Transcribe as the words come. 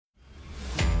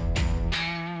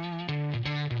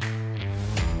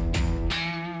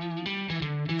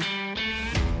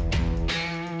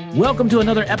Welcome to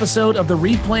another episode of the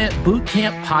Replant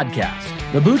Bootcamp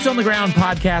podcast, the Boots on the Ground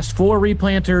podcast for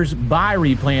replanters by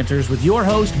replanters with your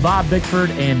host, Bob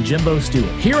Bickford and Jimbo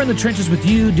Stewart. Here in the trenches with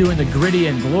you doing the gritty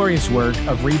and glorious work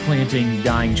of replanting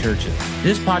dying churches.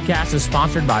 This podcast is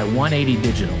sponsored by 180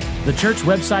 Digital, the church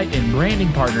website and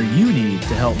branding partner you need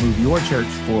to help move your church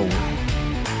forward.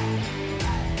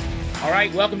 All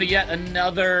right, welcome to yet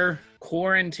another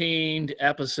quarantined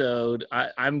episode.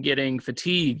 I'm getting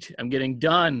fatigued. I'm getting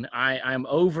done. I'm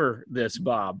over this,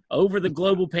 Bob. Over the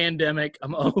global pandemic.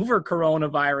 I'm over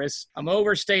coronavirus. I'm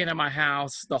over staying in my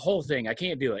house. The whole thing. I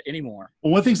can't do it anymore.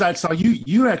 Well, one of the things I saw,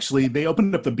 you actually, they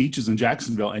opened up the beaches in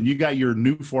Jacksonville and you got your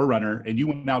new 4Runner and you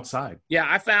went outside. Yeah,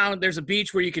 I found there's a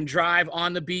beach where you can drive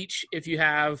on the beach if you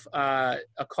have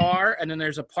a car, and then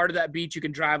there's a part of that beach you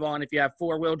can drive on if you have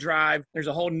four-wheel drive. There's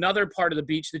a whole nother part of the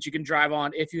beach that you can drive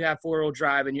on if you have four-wheel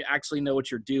drive and you actually know what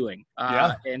you're doing.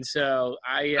 And so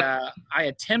I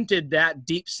attempted that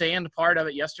deep sand part of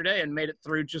it yesterday and made it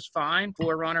through just fine.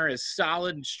 4Runner is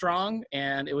solid and strong,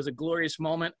 and it was a glorious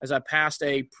moment as I passed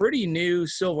a pretty new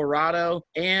Silverado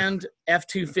and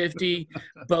F-250,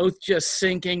 both just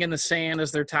sinking in the sand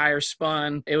as their tires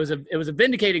spun. It was a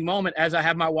vindicating moment as I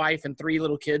have my wife and three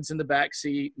little kids in the back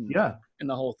seat. And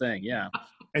the whole thing. Yeah.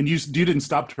 And you didn't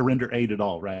stop to render aid at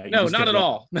all, right? No, not at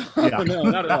all. No, no,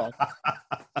 not at all.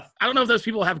 I don't know if those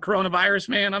people have coronavirus,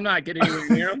 man. I'm not getting anywhere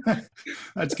near them.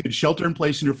 That's good. Shelter in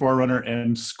place in your 4Runner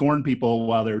and scorn people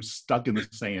while they're stuck in the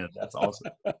sand. That's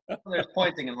awesome. There's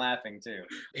pointing and laughing too.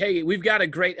 Hey, we've got a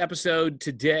great episode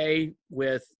today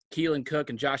with Keelan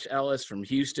Cook and Josh Ellis from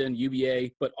Houston,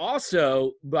 UVA. But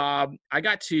also, Bob, I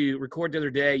got to record the other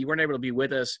day. You weren't able to be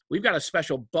with us. We've got a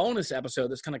special bonus episode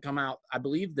that's going to come out, I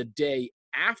believe, the day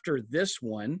after this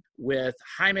one with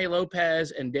Jaime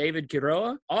Lopez and David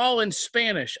Quiroa, all in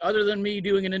Spanish, other than me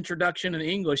doing an introduction in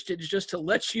English, just to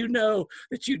let you know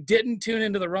that you didn't tune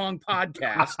into the wrong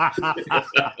podcast.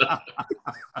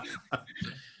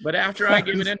 But after I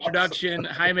give an introduction,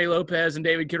 Jaime Lopez and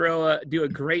David Quiroa do a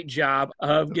great job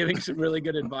of giving some really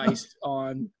good advice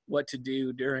on what to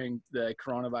do during the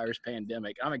coronavirus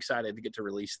pandemic. I'm excited to get to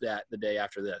release that the day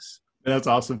after this. That's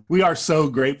awesome. We are so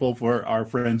grateful for our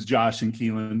friends Josh and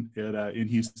Keelan in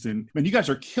Houston. Man, you guys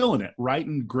are killing it,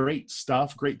 writing great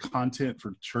stuff, great content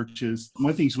for churches. One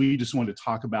of the things we just wanted to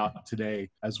talk about today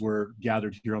as we're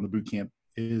gathered here on the boot camp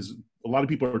is a lot of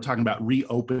people are talking about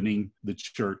reopening the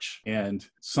church. And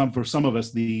for some of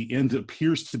us, the end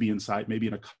appears to be in sight, maybe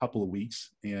in a couple of weeks.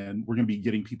 And we're going to be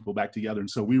getting people back together. And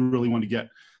so we really want to get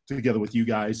together with you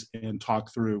guys and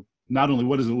talk through not only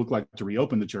what does it look like to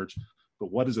reopen the church,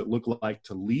 but what does it look like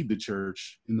to lead the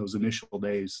church in those initial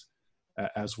days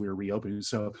as we're reopening?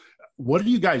 So what are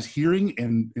you guys hearing,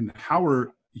 and how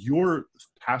are your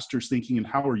pastors thinking, and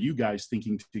how are you guys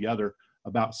thinking together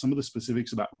about some of the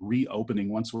specifics about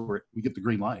reopening once we get the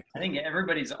green light? I think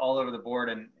everybody's all over the board,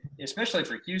 and especially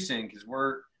for Houston, because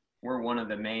we're one of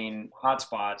the main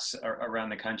hotspots around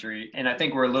the country. And I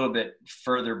think we're a little bit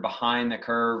further behind the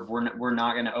curve. We're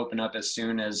not going to open up as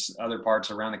soon as other parts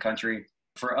around the country.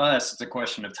 For us, it's a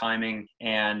question of timing,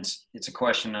 and it's a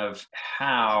question of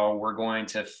how we're going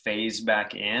to phase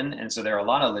back in. And so there are a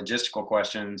lot of logistical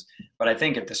questions, but I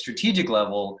think at the strategic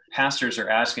level, pastors are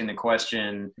asking the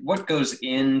question, what goes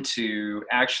into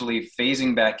actually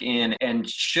phasing back in, and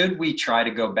should we try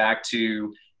to go back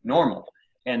to normal?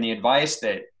 And the advice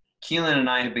that Keelan and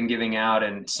I have been giving out,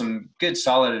 and some good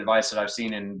solid advice that I've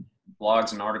seen in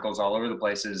blogs and articles all over the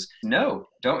place, is no,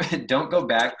 don't go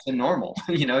back to normal.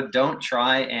 Don't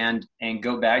try and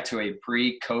go back to a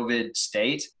pre-COVID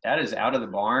state. That is out of the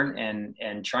barn,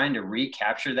 and trying to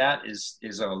recapture that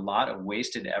is a lot of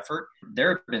wasted effort. There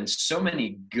have been so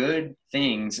many good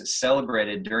things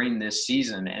celebrated during this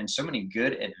season and so many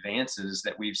good advances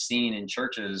that we've seen in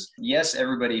churches. Yes,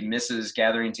 everybody misses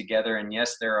gathering together, and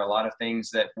yes, there are a lot of things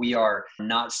that we are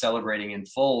not celebrating in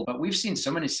full, but we've seen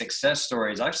so many success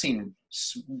stories. I've seen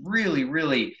really,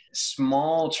 really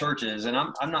small churches, and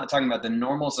I'm not talking about the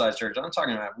normal size church. I'm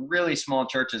talking about really small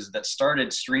churches that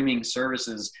started streaming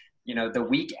services, the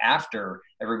week after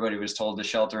everybody was told to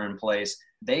shelter in place.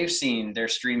 They've seen their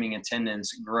streaming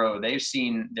attendance grow. They've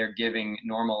seen their giving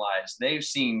normalize. They've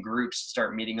seen groups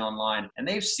start meeting online, and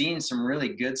they've seen some really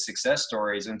good success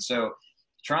stories. And so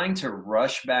trying to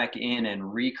rush back in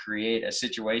and recreate a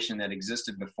situation that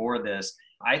existed before this,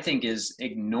 I think, is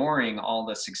ignoring all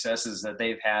the successes that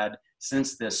they've had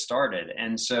since this started.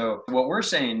 And so what we're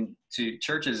saying to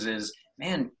churches is,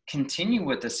 man, continue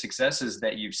with the successes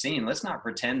that you've seen. Let's not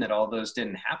pretend that all those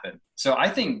didn't happen. So I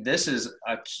think this is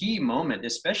a key moment,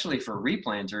 especially for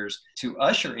replanters, to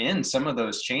usher in some of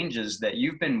those changes that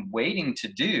you've been waiting to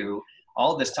do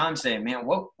all this time saying, man,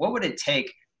 what would it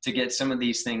take to get some of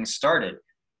these things started?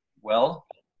 Well,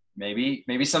 maybe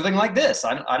something like this.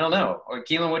 I don't know. Or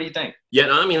Keelan, what do you think? Yeah,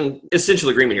 no, I mean, essential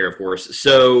agreement here, of course.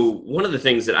 So one of the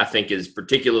things that I think is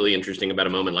particularly interesting about a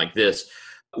moment like this,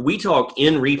 we talk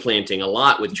in replanting a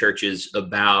lot with churches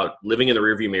about living in the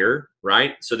rearview mirror,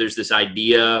 right? So there's this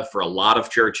idea for a lot of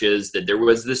churches that there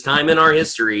was this time in our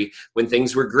history when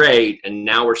things were great, and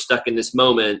now we're stuck in this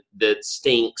moment that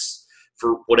stinks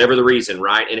for whatever the reason,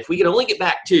 right? And if we could only get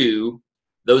back to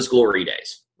those glory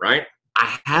days, right?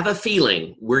 I have a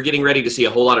feeling we're getting ready to see a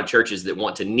whole lot of churches that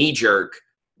want to knee jerk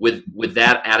with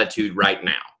that attitude right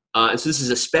now. And so this is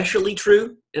especially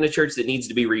true in a church that needs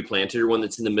to be replanted or one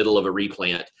that's in the middle of a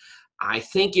replant. I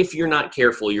think if you're not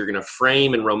careful, you're going to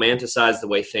frame and romanticize the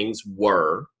way things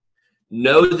were,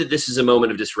 know that this is a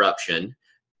moment of disruption.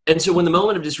 And so when the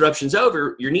moment of disruption is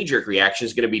over, your knee-jerk reaction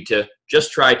is going to be to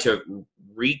just try to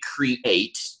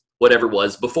recreate whatever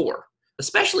was before,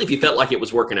 especially if you felt like it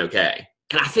was working okay.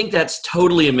 And I think that's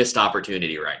totally a missed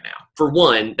opportunity right now. For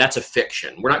one, that's a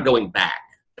fiction. We're not going back.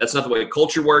 That's not the way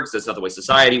culture works. That's not the way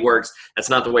society works. That's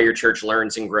not the way your church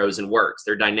learns and grows and works.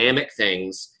 They're dynamic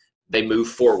things. They move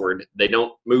forward. They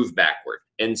don't move backward.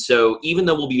 And so even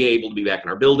though we'll be able to be back in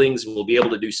our buildings and we'll be able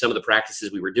to do some of the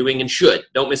practices we were doing and should,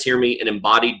 don't mishear me, an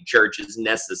embodied church is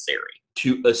necessary.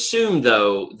 To assume,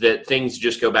 though, that things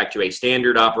just go back to a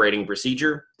standard operating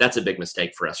procedure, that's a big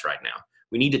mistake for us right now.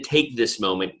 We need to take this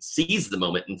moment, seize the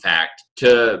moment, in fact,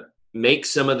 to make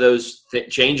some of those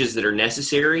changes that are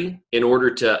necessary in order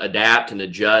to adapt and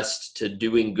adjust to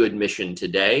doing good mission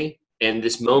today. And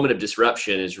this moment of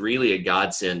disruption is really a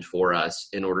godsend for us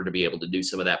in order to be able to do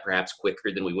some of that perhaps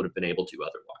quicker than we would have been able to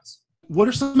otherwise. What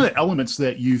are some of the elements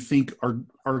that you think are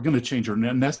going to change or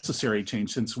necessary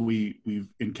change since we've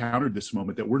encountered this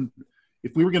moment that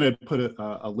if we were going to put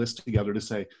a list together to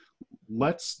say,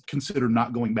 let's consider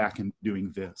not going back and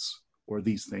doing this or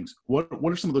these things, what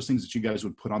are some of those things that you guys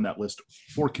would put on that list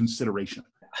for consideration?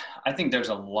 I think there's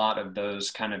a lot of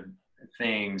those kind of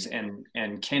things. And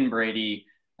Ken Brady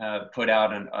put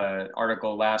out an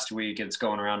article last week. It's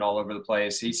going around all over the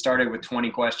place. He started with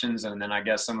 20 questions, and then I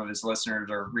guess some of his listeners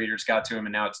or readers got to him,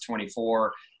 and now it's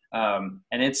 24. And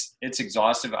it's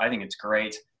exhaustive. I think it's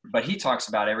great. But he talks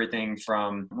about everything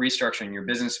from restructuring your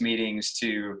business meetings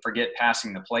to forget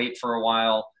passing the plate for a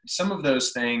while. Some of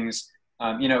those things,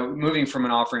 moving from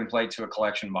an offering plate to a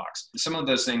collection box. Some of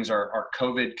those things are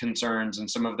COVID concerns, and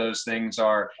some of those things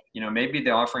are, maybe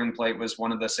the offering plate was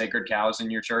one of the sacred cows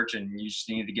in your church and you just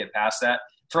need to get past that.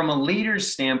 From a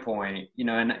leader's standpoint,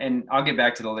 and I'll get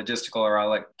back to the logistical, or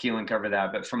I'll let Keelan cover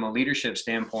that, but from a leadership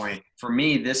standpoint, for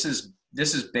me, this is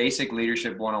basic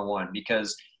leadership 101,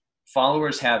 because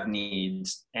followers have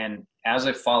needs, and as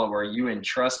a follower, you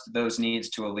entrust those needs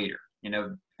to a leader.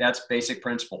 That's basic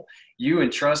principle. You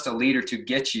entrust a leader to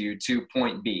get you to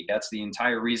point B. That's the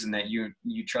entire reason that you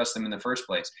trust them in the first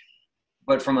place.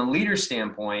 But from a leader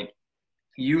standpoint,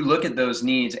 you look at those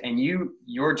needs, and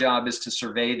your job is to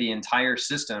survey the entire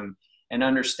system and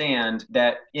understand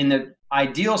that in the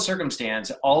ideal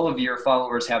circumstance, all of your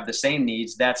followers have the same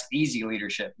needs. That's easy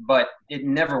leadership, but it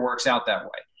never works out that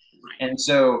way. And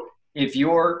so if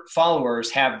your followers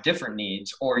have different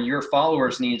needs, or your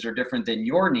followers' needs are different than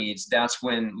your needs, that's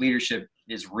when leadership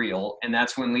is real, and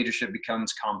that's when leadership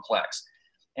becomes complex.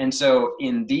 And so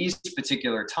in these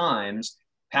particular times,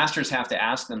 pastors have to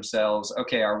ask themselves,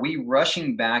 okay, are we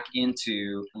rushing back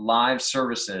into live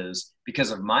services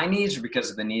because of my needs or because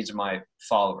of the needs of my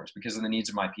followers, because of the needs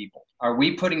of my people? Are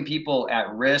we putting people at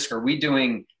risk? Are we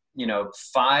doing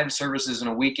 5 services in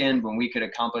a weekend when we could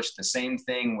accomplish the same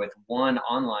thing with one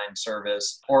online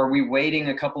service? Or are we waiting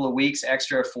a couple of weeks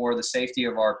extra for the safety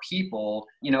of our people?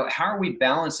 How are we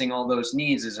balancing all those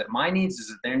needs? Is it my needs? Is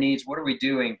it their needs? What are we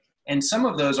doing? And some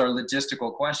of those are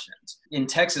logistical questions. In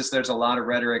Texas, there's a lot of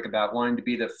rhetoric about wanting to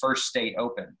be the first state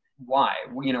open. Why?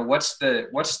 What's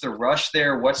the rush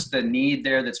there? What's the need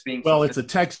there that's being fulfilled? Well, it's a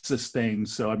Texas thing.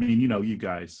 So, I mean, you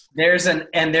guys. There's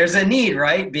a need,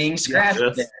 right? Being scratched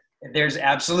Yes. there. There's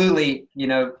absolutely,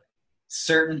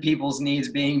 certain people's needs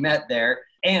being met there.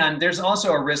 And there's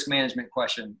also a risk management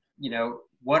question.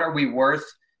 What are we worth?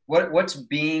 What's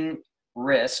being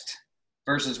risked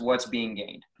versus what's being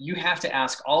gained? You have to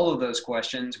ask all of those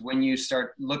questions when you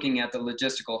start looking at the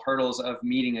logistical hurdles of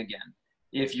meeting again.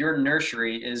 If your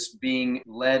nursery is being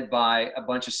led by a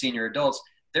bunch of senior adults,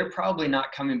 they're probably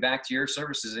not coming back to your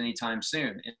services anytime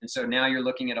soon. And so now you're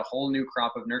looking at a whole new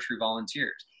crop of nursery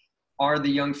volunteers. Are the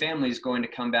young families going to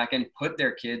come back and put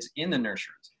their kids in the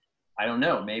nurseries? I don't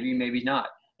know. Maybe, maybe not.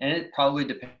 And it probably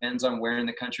depends on where in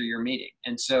the country you're meeting.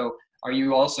 And so Are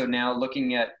you also now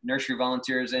looking at nursery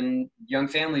volunteers and young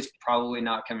families probably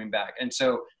not coming back? And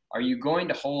so are you going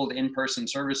to hold in-person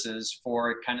services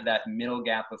for kind of that middle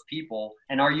gap of people?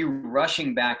 And are you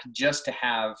rushing back just to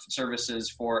have services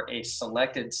for a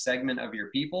selected segment of your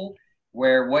people,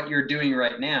 where what you're doing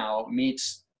right now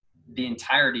meets the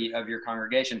entirety of your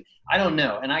congregation? I don't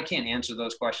know. And I can't answer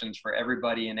those questions for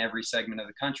everybody in every segment of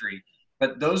the country.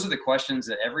 But those are the questions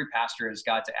that every pastor has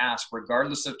got to ask,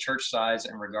 regardless of church size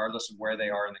and regardless of where they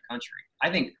are in the country. I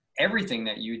think everything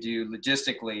that you do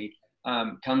logistically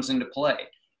comes into play.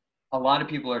 A lot of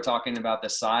people are talking about the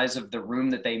size of the room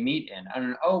that they meet in. I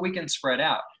don't know, oh, we can spread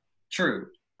out. True.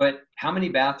 But how many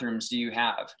bathrooms do you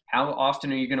have? How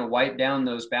often are you going to wipe down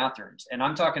those bathrooms? And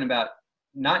I'm talking about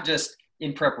not just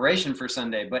in preparation for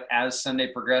Sunday, but as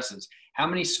Sunday progresses. How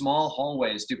many small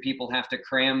hallways do people have to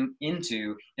cram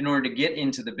into in order to get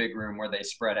into the big room where they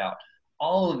spread out?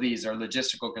 All of these are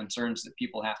logistical concerns that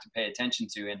people have to pay attention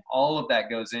to. And all of that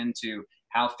goes into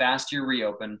how fast you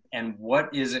reopen and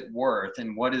what is it worth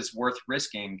and what is worth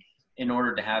risking in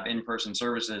order to have in-person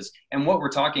services. And what we're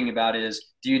talking about is,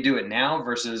 do you do it now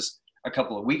versus a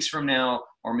couple of weeks from now,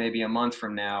 or maybe a month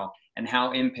from now? And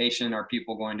how impatient are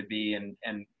people going to be,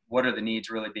 and what are the needs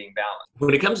really being balanced?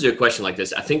 When it comes to a question like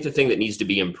this, I think the thing that needs to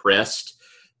be impressed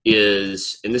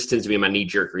is, and this tends to be my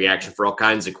knee-jerk reaction for all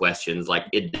kinds of questions, like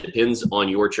it depends on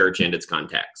your church and its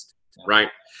context, right?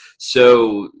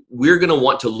 So we're going to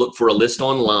want to look for a list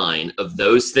online of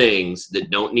those things that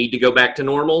don't need to go back to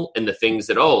normal and the things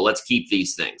that, oh, let's keep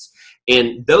these things.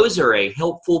 And those are a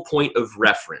helpful point of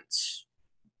reference,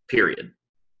 period.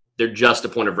 They're just a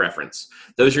point of reference.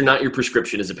 Those are not your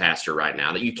prescription as a pastor right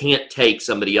now, that you can't take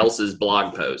somebody else's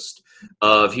blog post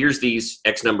of here's these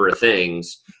X number of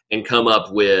things and come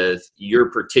up with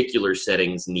your particular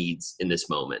settings needs in this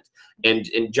moment. And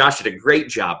Josh did a great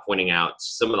job pointing out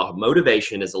some of the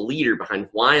motivation as a leader behind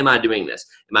why am I doing this?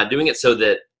 Am I doing it so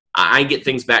that I get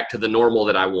things back to the normal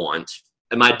that I want?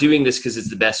 Am I doing this because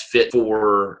it's the best fit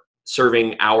for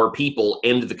serving our people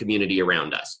and the community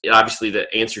around us? Obviously,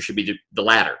 the answer should be the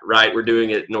latter, right? We're doing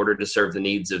it in order to serve the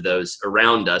needs of those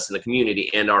around us in the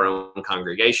community and our own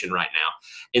congregation right now.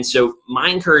 And so my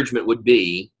encouragement would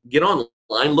be get online,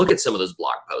 look at some of those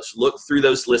blog posts, look through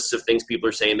those lists of things people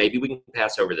are saying, maybe we can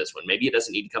pass over this one, maybe it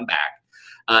doesn't need to come back.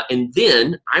 And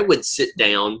then I would sit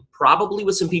down probably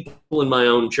with some people in my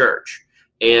own church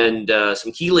and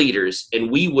some key leaders, and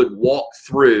we would walk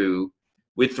through.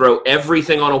 We'd throw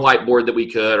everything on a whiteboard that we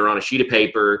could or on a sheet of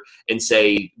paper and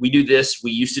say, we do this,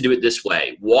 we used to do it this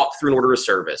way. Walk through an order of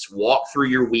service, walk through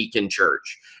your week in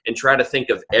church, and try to think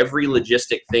of every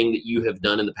logistic thing that you have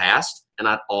done in the past, and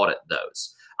I'd audit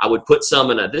those. I would put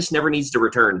some in a this never needs to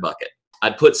return bucket.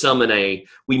 I'd put some in a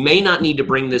we may not need to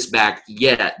bring this back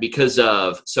yet because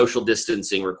of social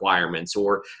distancing requirements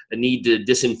or a need to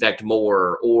disinfect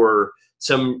more or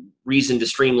some reason to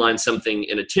streamline something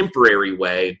in a temporary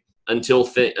way until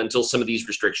some of these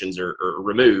restrictions are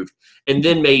removed. And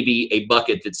then maybe a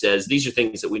bucket that says these are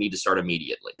things that we need to start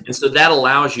immediately. And so that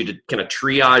allows you to kind of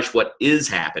triage what is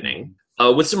happening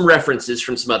with some references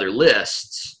from some other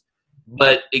lists.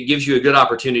 But it gives you a good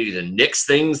opportunity to nix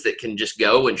things that can just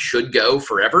go and should go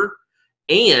forever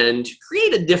and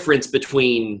create a difference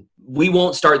between we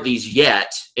won't start these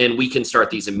yet and we can start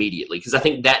these immediately. Because I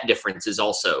think that difference is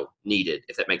also needed,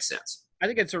 if that makes sense. I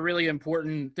think it's a really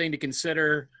important thing to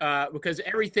consider because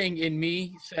everything in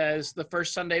me says the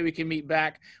first Sunday we can meet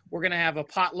back, we're going to have a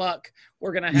potluck.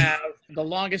 We're going to have the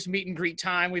longest meet and greet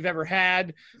time we've ever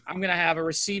had. I'm going to have a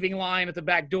receiving line at the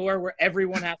back door where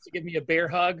everyone has to give me a bear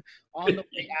hug on the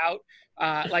way out.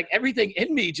 Like everything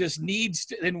in me just needs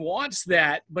to, and wants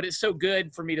that, but it's so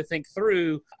good for me to think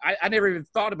through. I never even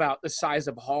thought about the size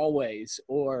of hallways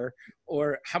or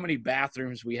how many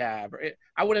bathrooms we have.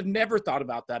 I would have never thought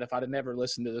about that if I'd have never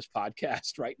listened to this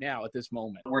podcast right now at this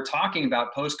moment. We're talking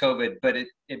about post-COVID, but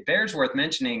it bears worth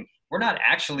mentioning we're not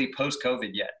actually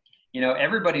post-COVID yet. You know,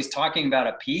 everybody's talking about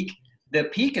a peak. The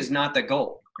peak is not the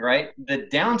goal, right? The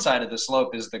downside of the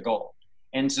slope is the goal.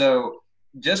 And so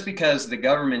just because the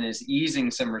government is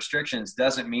easing some restrictions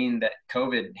doesn't mean that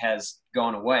COVID has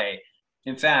gone away.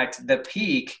 In fact, the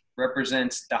peak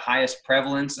represents the highest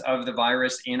prevalence of the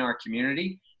virus in our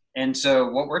community. And so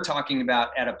what we're talking about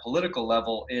at a political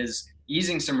level is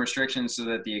easing some restrictions so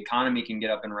that the economy can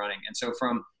get up and running. And so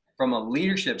from a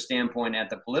leadership standpoint at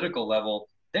the political level,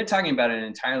 they're talking about an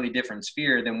entirely different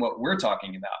sphere than what we're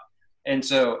talking about. And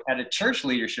so at a church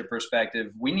leadership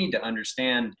perspective, we need to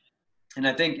understand, and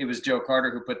I think it was Joe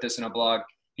Carter who put this in a blog.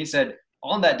 He said,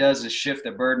 all that does is shift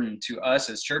the burden to us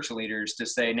as church leaders to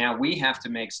say, now we have to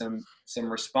make some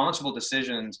responsible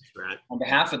decisions on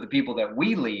behalf of the people that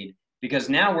we lead. because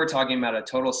now we're talking about a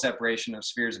total separation of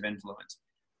spheres of influence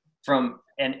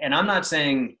and I'm not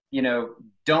saying,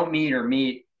 don't meet or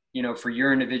meet, for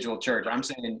your individual church. I'm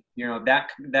saying,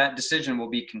 that decision will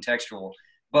be contextual,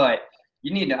 but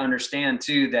you need to understand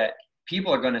too that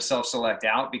people are going to self-select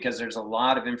out because there's a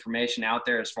lot of information out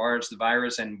there as far as the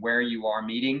virus and where you are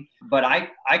meeting. But I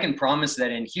can promise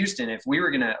that in Houston, if we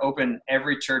were going to open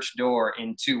every church door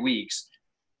in 2 weeks,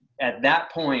 at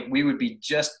that point, we would be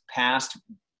just past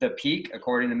the peak,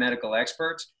 according to medical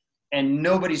experts, and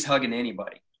nobody's hugging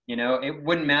anybody. It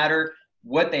wouldn't matter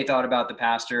what they thought about the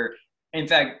pastor. In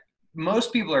fact,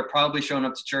 most people are probably showing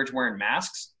up to church wearing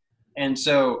masks. And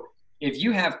so if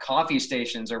you have coffee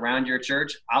stations around your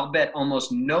church, I'll bet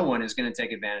almost no one is going to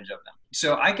take advantage of them.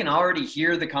 So I can already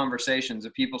hear the conversations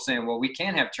of people saying, well, we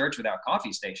can't have church without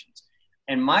coffee stations.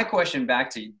 And my question back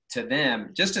to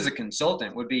them, just as a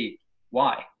consultant, would be,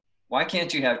 why? Why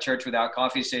can't you have church without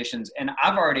coffee stations? And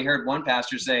I've already heard one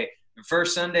pastor say, the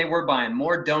first Sunday, we're buying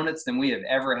more donuts than we have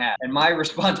ever had. And my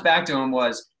response back to him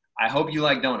was, I hope you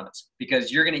like donuts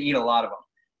because you're going to eat a lot of them.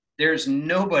 There's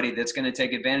nobody that's going to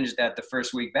take advantage of that the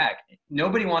first week back.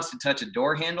 Nobody wants to touch a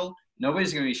door handle.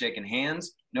 Nobody's going to be shaking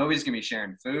hands. Nobody's going to be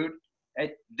sharing food.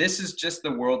 This is just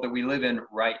the world that we live in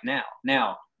right now.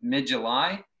 Now,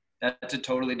 mid-July, that's a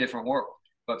totally different world.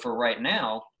 But for right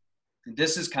now,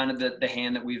 this is kind of the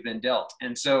hand that we've been dealt.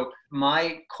 And so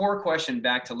my core question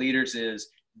back to leaders is,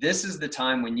 this is the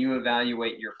time when you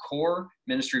evaluate your core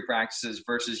ministry practices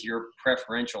versus your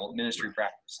preferential ministry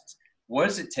practices. What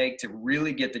does it take to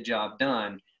really get the job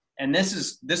done? And this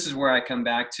is where I come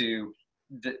back to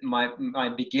my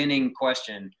beginning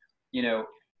question.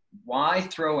 Why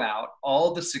throw out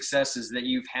all the successes that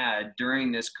you've had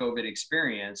during this COVID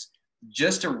experience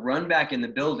just to run back in the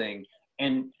building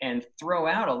and throw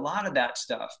out a lot of that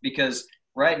stuff? Because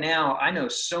right now, I know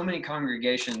so many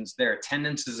congregations, their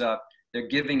attendance is up, their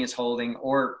giving is holding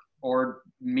or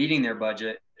meeting their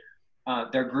budget.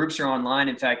 Their groups are online.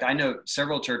 In fact, I know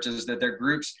several churches that their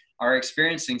groups are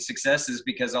experiencing successes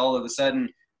because all of a sudden,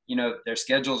 their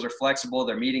schedules are flexible.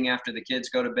 They're meeting after the kids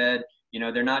go to bed.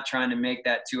 They're not trying to make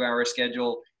that 2-hour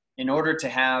schedule in order to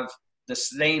have the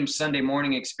same Sunday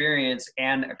morning experience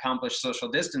and accomplish social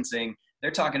distancing. They're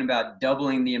talking about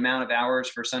doubling the amount of hours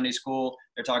for Sunday school.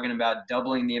 They're talking about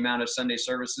doubling the amount of Sunday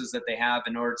services that they have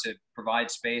in order to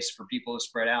provide space for people to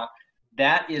spread out.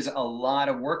 That is a lot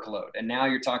of workload. And now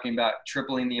you're talking about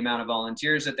tripling the amount of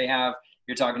volunteers that they have.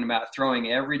 You're talking about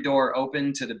throwing every door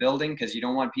open to the building because you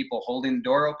don't want people holding the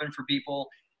door open for people.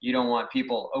 You don't want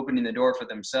people opening the door for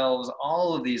themselves.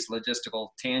 All of these logistical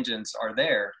tangents are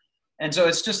there. And so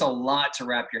it's just a lot to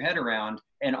wrap your head around,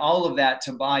 and all of that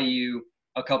to buy you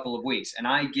a couple of weeks. And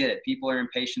I get it. People are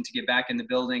impatient to get back in the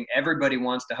building. Everybody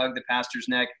wants to hug the pastor's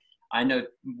neck. I know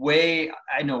way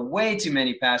too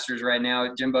many pastors right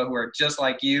now, Jimbo, who are just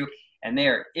like you, and they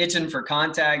are itching for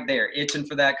contact. They are itching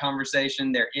for that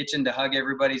conversation. They're itching to hug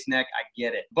everybody's neck. I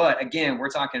get it. But again, we're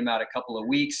talking about a couple of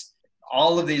weeks.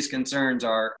 All of these concerns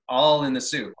are all in the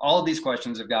soup. All of these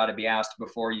questions have got to be asked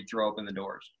before you throw open the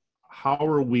doors. How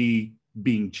are we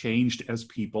being changed as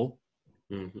people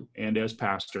and as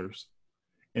pastors?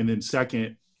 And then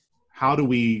second, how do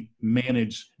we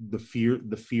manage the fear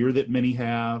that many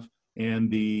have and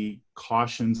the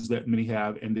cautions that many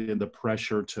have, and then the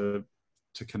pressure to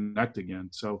connect again?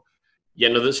 So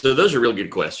those are real good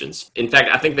questions. In fact,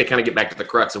 I think they kind of get back to the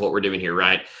crux of what we're doing here,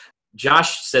 right?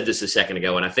 Josh said this a second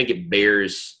ago, and I think it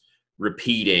bears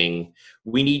repeating.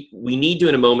 We need to,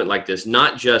 in a moment like this,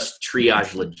 not just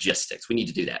triage logistics. We need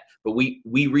to do that, but we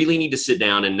really need to sit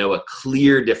down and know a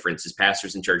clear difference as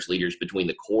pastors and church leaders between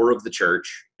the core of the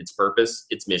church, its purpose,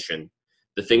 its mission,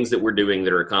 the things that we're doing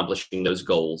that are accomplishing those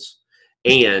goals,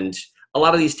 and a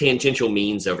lot of these tangential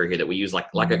means over here that we use, like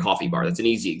a coffee bar. That's an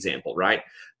easy example, right?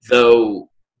 Though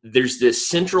there's this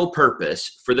central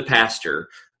purpose for the pastor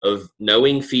of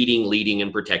knowing, feeding, leading,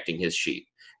 and protecting his sheep.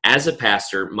 As a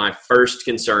pastor, my first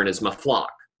concern is my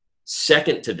flock.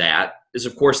 Second to that is,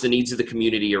 of course, the needs of the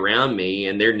community around me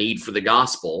and their need for the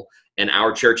gospel and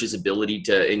our church's ability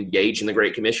to engage in the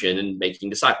Great Commission and making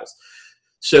disciples.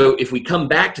 So if we come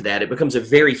back to that, it becomes a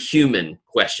very human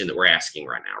question that we're asking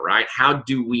right now, right? How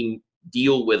do we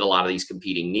deal with a lot of these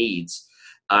competing needs?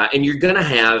 And you're going to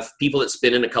have people that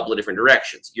spin in a couple of different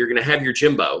directions. You're going to have your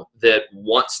Jimbo that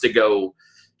wants to go,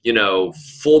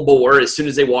 full bore as soon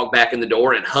as they walk back in the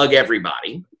door and hug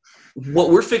everybody. What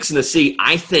we're fixing to see,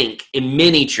 I think, in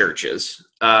many churches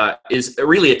is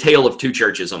really a tale of two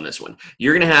churches on this one.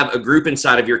 You're going to have a group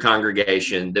inside of your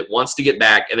congregation that wants to get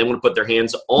back and they want to put their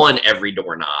hands on every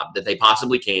doorknob that they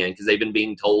possibly can because they've been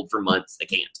being told for months they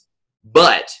can't.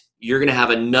 But you're going to have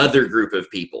another group of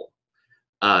people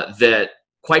that,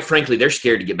 quite frankly, they're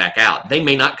scared to get back out. They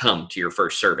may not come to your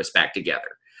first service back together.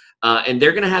 And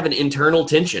they're going to have an internal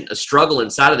tension, a struggle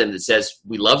inside of them that says,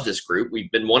 we love this group.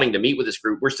 We've been wanting to meet with this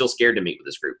group. We're still scared to meet with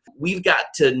this group. We've got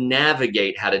to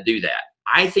navigate how to do that.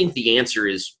 I think the answer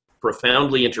is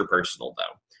profoundly interpersonal,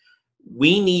 though.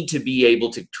 We need to be able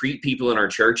to treat people in our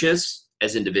churches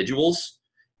as individuals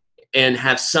and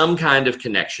have some kind of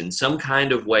connection, some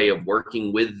kind of way of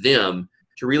working with them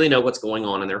to really know what's going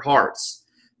on in their hearts.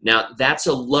 Now, that's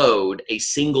a load a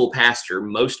single pastor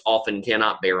most often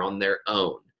cannot bear on their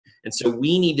own. And so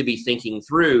we need to be thinking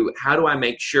through, how do I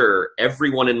make sure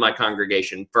everyone in my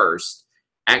congregation first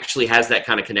actually has that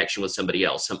kind of connection with somebody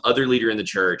else, some other leader in the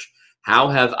church? How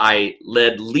have I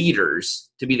led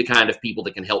leaders to be the kind of people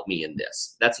that can help me in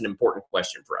this? That's an important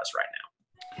question for us right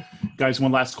now. Guys,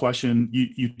 one last question.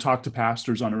 You talk to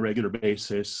pastors on a regular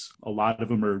basis. A lot of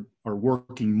them are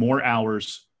working more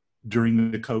hours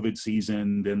during the COVID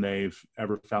season than they've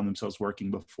ever found themselves working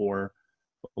before.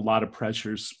 A lot of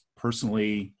pressures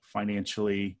personally,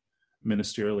 financially,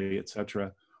 ministerially, et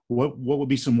cetera. What would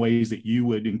be some ways that you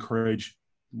would encourage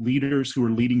leaders who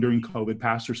are leading during COVID,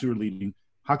 pastors who are leading,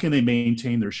 how can they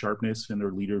maintain their sharpness and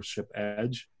their leadership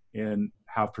edge and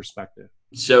have perspective?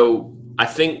 So I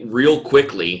think real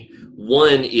quickly,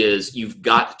 one is you've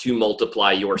got to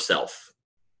multiply yourself,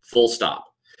 full stop.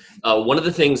 One of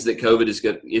the things that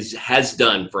COVID has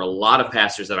done for a lot of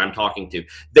pastors that I'm talking to,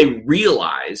 they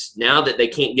realize now that they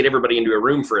can't get everybody into a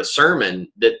room for a sermon,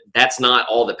 that that's not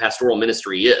all that pastoral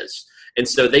ministry is. And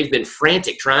so they've been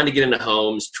frantic trying to get into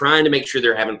homes, trying to make sure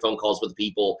they're having phone calls with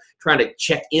people, trying to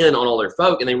check in on all their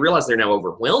folk, and they realize they're now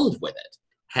overwhelmed with it.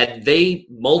 Had they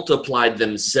multiplied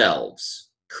themselves,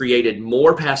 created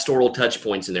more pastoral touch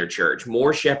points in their church,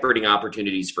 more shepherding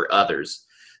opportunities for others,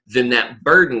 then that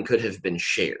burden could have been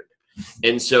shared.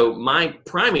 And so my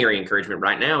primary encouragement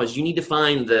right now is you need to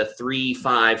find the 3,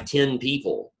 5, 10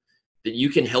 people that you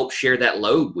can help share that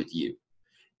load with you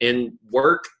and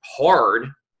work hard,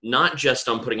 not just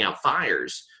on putting out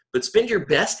fires, but spend your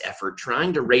best effort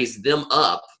trying to raise them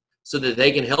up so that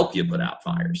they can help you put out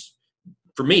fires.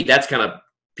 For me, that's kind of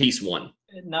piece one.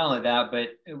 Not only that, but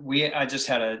I just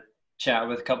had a chat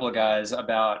with a couple of guys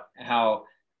about how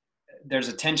there's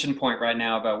a tension point right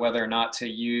now about whether or not to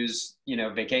use,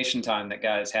 vacation time that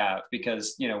guys have,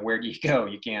 because, where do you go?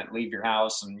 You can't leave your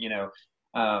house and,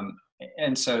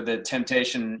 and so the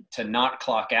temptation to not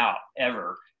clock out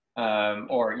ever,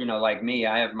 or, like me,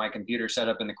 I have my computer set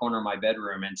up in the corner of my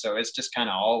bedroom. And so it's just kind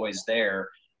of always there.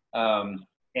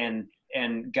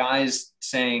 And guys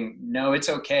saying, no, it's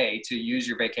okay to use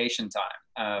your vacation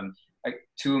time.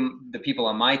 Two the people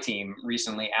on my team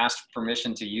recently asked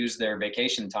permission to use their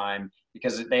vacation time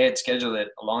because they had scheduled it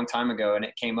a long time ago and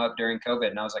it came up during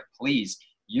COVID. And I was like, please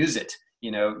use it,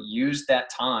 use that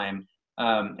time.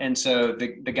 And so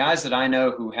the guys that I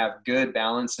know who have good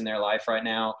balance in their life right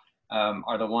now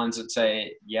are the ones that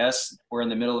say, yes, we're in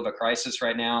the middle of a crisis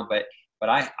right now, but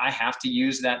I have to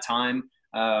use that time.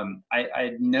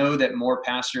 I know that more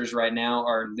pastors right now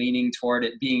are leaning toward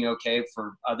it being okay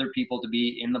for other people to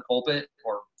be in the pulpit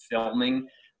or filming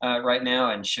right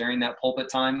now and sharing that pulpit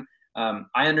time.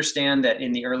 I understand that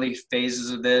in the early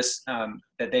phases of this that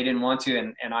they didn't want to,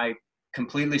 and I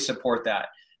completely support that.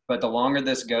 But the longer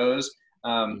this goes,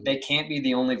 they can't be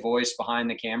the only voice behind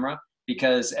the camera,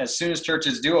 because as soon as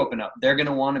churches do open up, they're going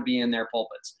to want to be in their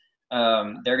pulpits.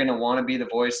 They're going to want to be the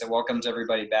voice that welcomes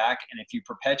everybody back. And if you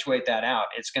perpetuate that out,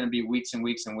 it's going to be weeks and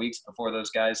weeks and weeks before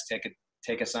those guys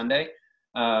take a Sunday.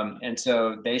 And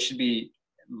so they should be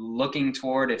looking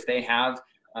toward, if they have,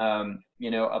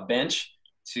 a bench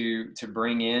to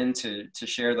bring in to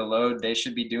share the load, they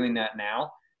should be doing that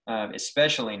now,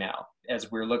 especially now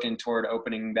as we're looking toward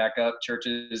opening back up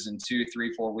churches in 2,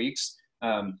 3, 4 weeks.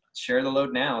 Share the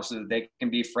load now so that they can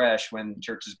be fresh when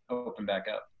churches open back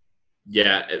up.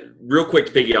 Yeah, real quick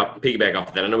to piggyback off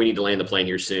of that. I know we need to land the plane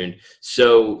here soon.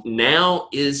 So now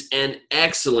is an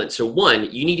excellent. So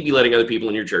one, you need to be letting other people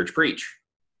in your church preach,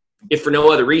 if for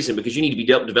no other reason, because you need to be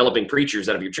developing preachers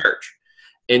out of your church.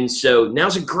 And so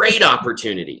now's a great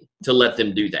opportunity to let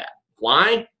them do that.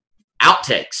 Why?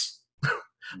 Outtakes.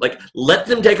 Like, let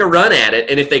them take a run at it.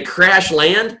 And if they crash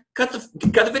land, cut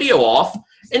the video off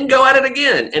and go at it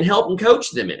again and help and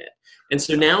coach them in it. And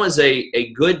so now is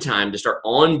a good time to start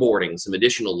onboarding some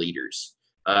additional leaders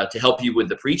to help you with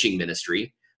the preaching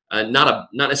ministry. Not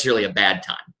necessarily a bad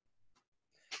time.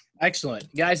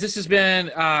 Excellent. Guys, this has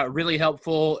been really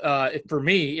helpful for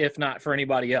me, if not for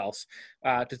anybody else,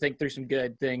 to think through some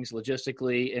good things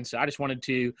logistically. And so I just wanted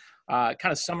to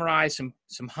kind of summarize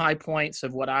some high points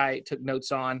of what I took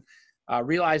notes on.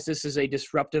 Realize this is a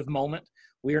disruptive moment.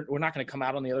 We're not going to come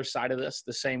out on the other side of this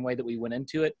the same way that we went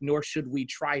into it, nor should we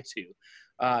try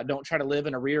to. Don't try to live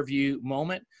in a rear view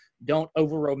moment. Don't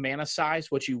over romanticize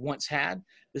what you once had.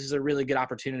 This is a really good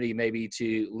opportunity maybe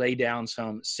to lay down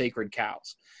some sacred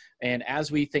cows. And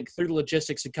as we think through the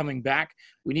logistics of coming back,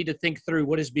 we need to think through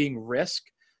what is being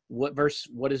risked, versus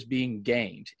what is being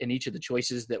gained in each of the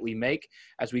choices that we make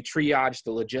as we triage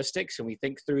the logistics and we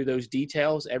think through those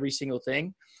details, every single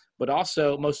thing. But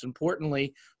also, most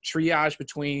importantly, triage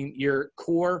between your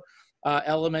core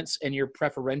elements and your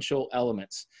preferential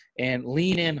elements, and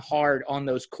lean in hard on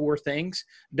those core things.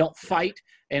 Don't fight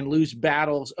and lose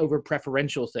battles over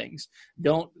preferential things.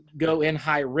 Don't go in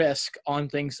high risk on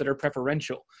things that are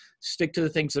preferential. Stick to the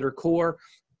things that are core.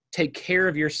 Take care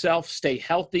of yourself. Stay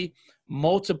healthy.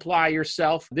 Multiply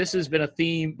yourself. This has been a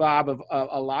theme, Bob, of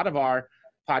a lot of our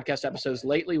podcast episodes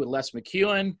lately with Les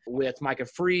McEwen, with Micah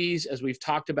Fries, as we've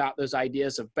talked about those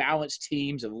ideas of balanced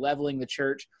teams, of leveling the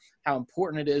church, how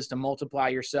important it is to multiply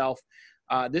yourself.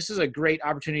 This is a great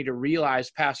opportunity to realize,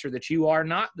 Pastor, that you are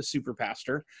not the super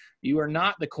pastor. You are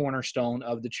not the cornerstone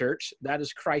of the church. That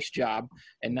is Christ's job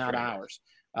and not ours.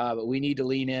 But we need to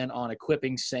lean in on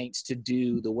equipping saints to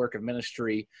do the work of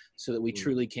ministry so that we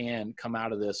truly can come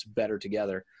out of this better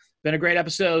together. Been a great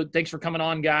episode. Thanks for coming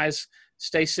on, guys.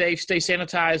 Stay safe, stay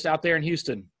sanitized out there in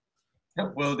Houston.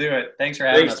 We'll do it. Thanks for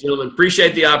having us. Thanks, gentlemen.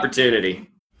 Appreciate the opportunity.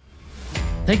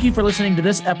 Thank you for listening to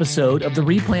this episode of the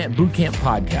Replant Bootcamp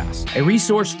Podcast, a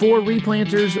resource for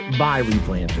replanters by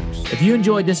replanters. If you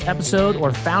enjoyed this episode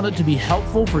or found it to be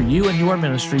helpful for you and your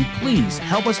ministry, please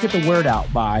help us get the word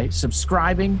out by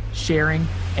subscribing, sharing,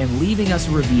 and leaving us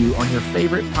a review on your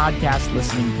favorite podcast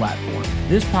listening platform.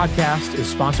 This podcast is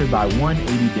sponsored by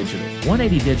 180 Digital.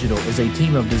 180 Digital is a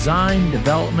team of design,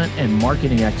 development, and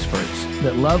marketing experts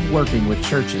that love working with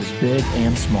churches big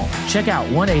and small. Check out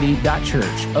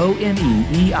 180.church,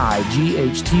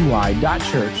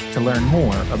 ONEIGHTY.church to learn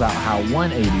more about how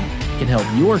 180 can help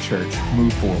your church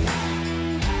move forward.